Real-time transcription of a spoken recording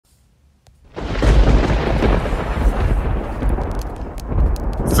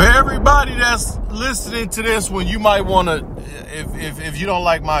anybody that's listening to this one, you might want to, if you don't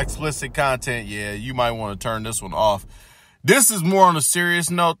like my explicit content, yeah, you might want to turn this one off. This is more on a serious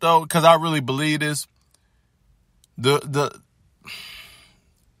note, though, because I really believe this. The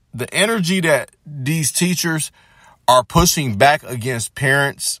energy that these teachers are pushing back against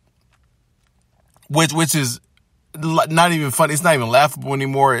parents, which is not even funny. It's not even laughable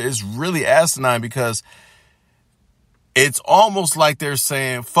anymore. It's really asinine because it's almost like they're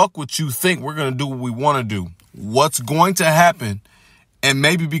saying, fuck what you think. We're going to do what we want to do. What's going to happen, and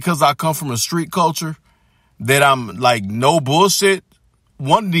maybe because I come from a street culture, that I'm like, no bullshit,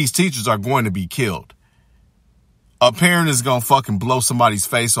 one of these teachers are going to be killed. A parent is going to fucking blow somebody's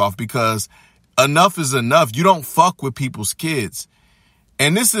face off because enough is enough. You don't fuck with people's kids.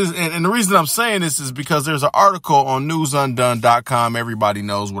 And this is, and the reason I'm saying this is because there's an article on newsundone.com. Everybody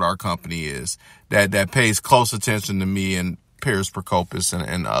knows what our company is that pays close attention to me and Paris Procopis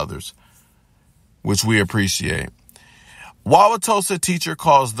and others, which we appreciate. Wauwatosa teacher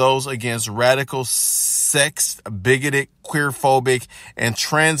calls those against radical, sex, bigoted, queerphobic, and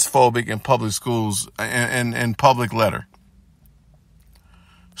transphobic in public schools and public letter.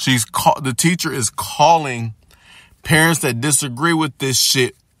 The teacher is calling parents that disagree with this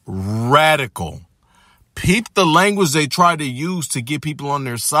shit radical. Peep the language they try to use to get people on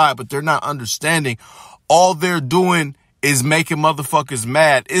their side, but they're not understanding. All they're doing is making motherfuckers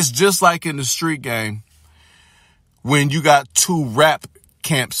mad. It's just like in the street game when you got two rap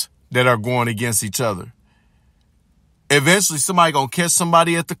camps that are going against each other. Eventually, somebody gonna catch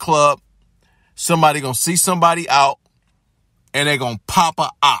somebody at the club. Somebody gonna see somebody out, and they gonna pop a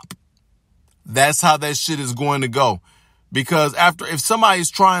op. That's how that shit is going to go. Because if somebody's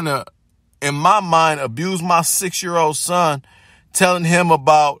trying to, in my mind, abuse my 6-year-old son, telling him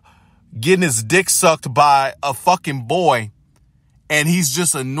about getting his dick sucked by a fucking boy, and he's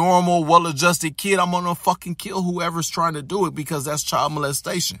just a normal, well-adjusted kid, I'm going to fucking kill whoever's trying to do it because that's child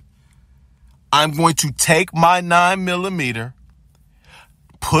molestation. I'm going to take my 9mm,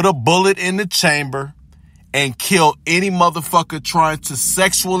 put a bullet in the chamber, and kill any motherfucker trying to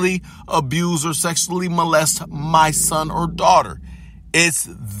sexually abuse or sexually molest my son or daughter. It's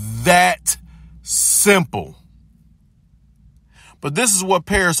that simple. But this is what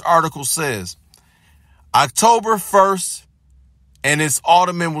Paris article says. October 1st, and it's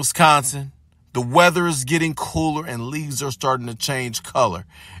autumn in Wisconsin. The weather is getting cooler and leaves are starting to change color.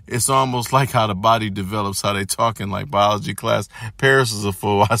 It's almost like how the body develops, how they talk in like biology class. Paris is a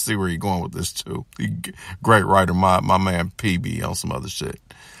fool. I see where you're going with this too. Great writer, my man PB on some other shit.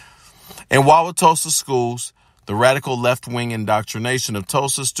 In Wauwatosa Schools, the radical left-wing indoctrination of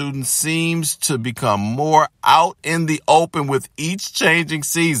Tosa students seems to become more out in the open with each changing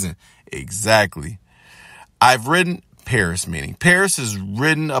season. Exactly. Paris has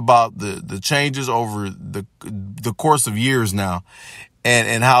written about the changes over the course of years now,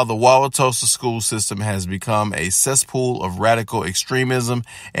 and how the Wauwatosa School System has become a cesspool of radical extremism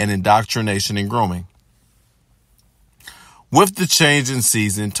and indoctrination and grooming. With the change in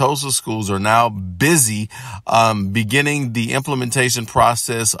season, Tosa schools are now busy beginning the implementation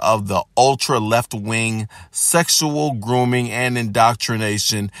process of the ultra-left-wing sexual grooming and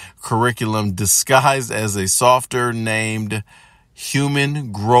indoctrination curriculum disguised as a softer named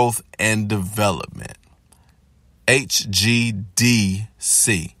Human Growth and Development, HGDC.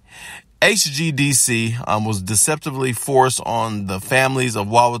 HGDC was deceptively forced on the families of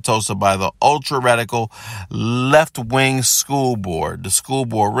Wauwatosa by the ultra-radical left-wing school board. The school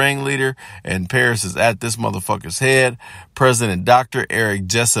board ringleader, and Paris is at this motherfucker's head. President Dr. Eric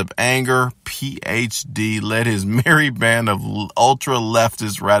Jesup-Anger, PhD, led his merry band of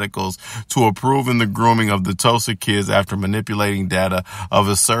ultra-leftist radicals to approving the grooming of the Tosa kids after manipulating data of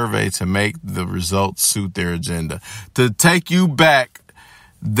a survey to make the results suit their agenda. To take you back,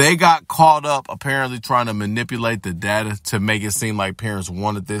 they got caught up apparently trying to manipulate the data to make it seem like parents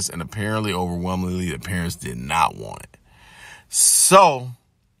wanted this, and apparently overwhelmingly the parents did not want it. So,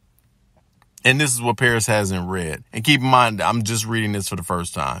 and this is what Paris hasn't read. And keep in mind, I'm just reading this for the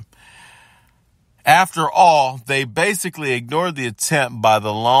first time. After all, they basically ignored the attempt by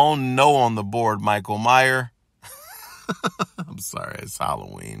the lone no on the board, Michael Meyer. I'm sorry, it's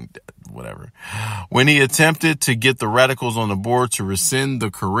Halloween, whatever. When he attempted to get the radicals on the board to rescind the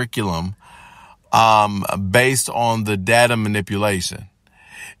curriculum based on the data manipulation.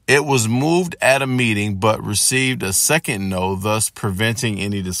 It was moved at a meeting but received a second no, thus preventing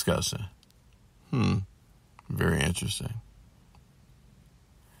any discussion. Very interesting.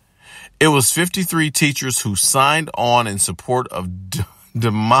 It was 53 teachers who signed on in support of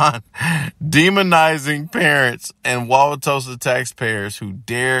demonizing parents and Wauwatosa taxpayers who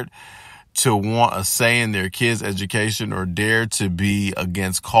dared to want a say in their kids' education or dare to be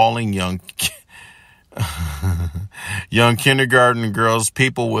against calling young kindergarten girls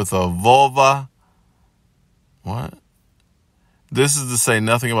people with a vulva. What? This is to say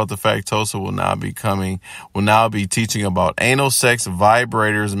nothing about the fact Tosa will now be teaching about anal sex,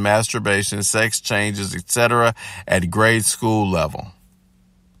 vibrators, masturbation, sex changes, etc. at grade school level.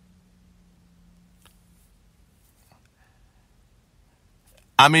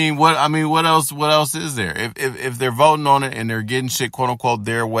 What else is there? If they're voting on it and they're getting shit, quote unquote,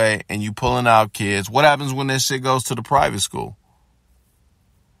 their way, and you pulling out kids, what happens when that shit goes to the private school?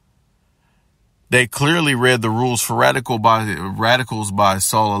 They clearly read the rules for Radicals by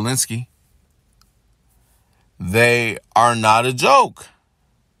Saul Alinsky. They are not a joke.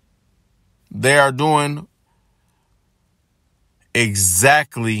 They are doing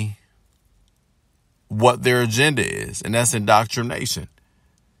exactly what their agenda is, and that's indoctrination.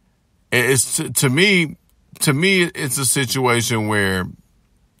 It's to me, it's a situation where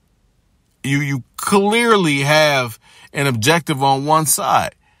you clearly have an objective on one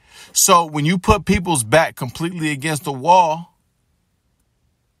side. So when you put people's back completely against the wall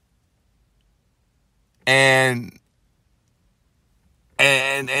and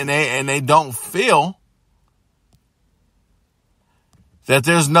they don't feel that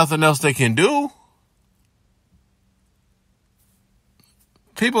there's nothing else they can do,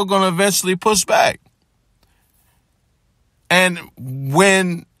 people are going to eventually push back. And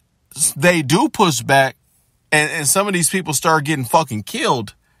when they do push back and some of these people start getting fucking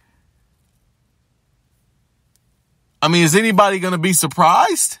killed, is anybody going to be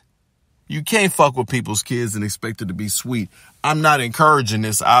surprised? You can't fuck with people's kids and expect it to be sweet. I'm not encouraging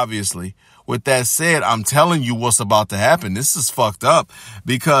this, obviously. With that said, I'm telling you what's about to happen. This is fucked up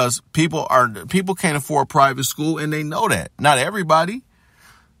because people can't afford private school, and they know that. Not everybody.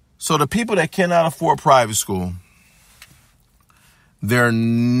 So the people that cannot afford private school, they're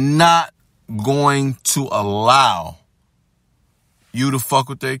not going to allow you to fuck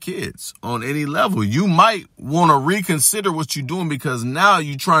with their kids on any level. You might want to reconsider what you're doing because now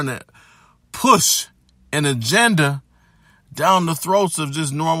you're trying to push an agenda down the throats of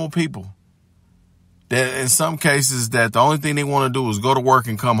just normal people. That in some cases that the only thing they want to do is go to work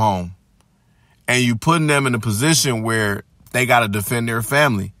and come home. And you putting them in a position where they got to defend their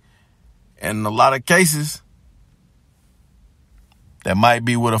family. And in a lot of cases, that might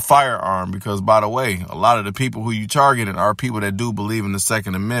be with a firearm because, by the way, a lot of the people who you targeted are people that do believe in the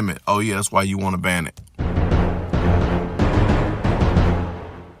Second Amendment. Oh, yeah, that's why you want to ban it.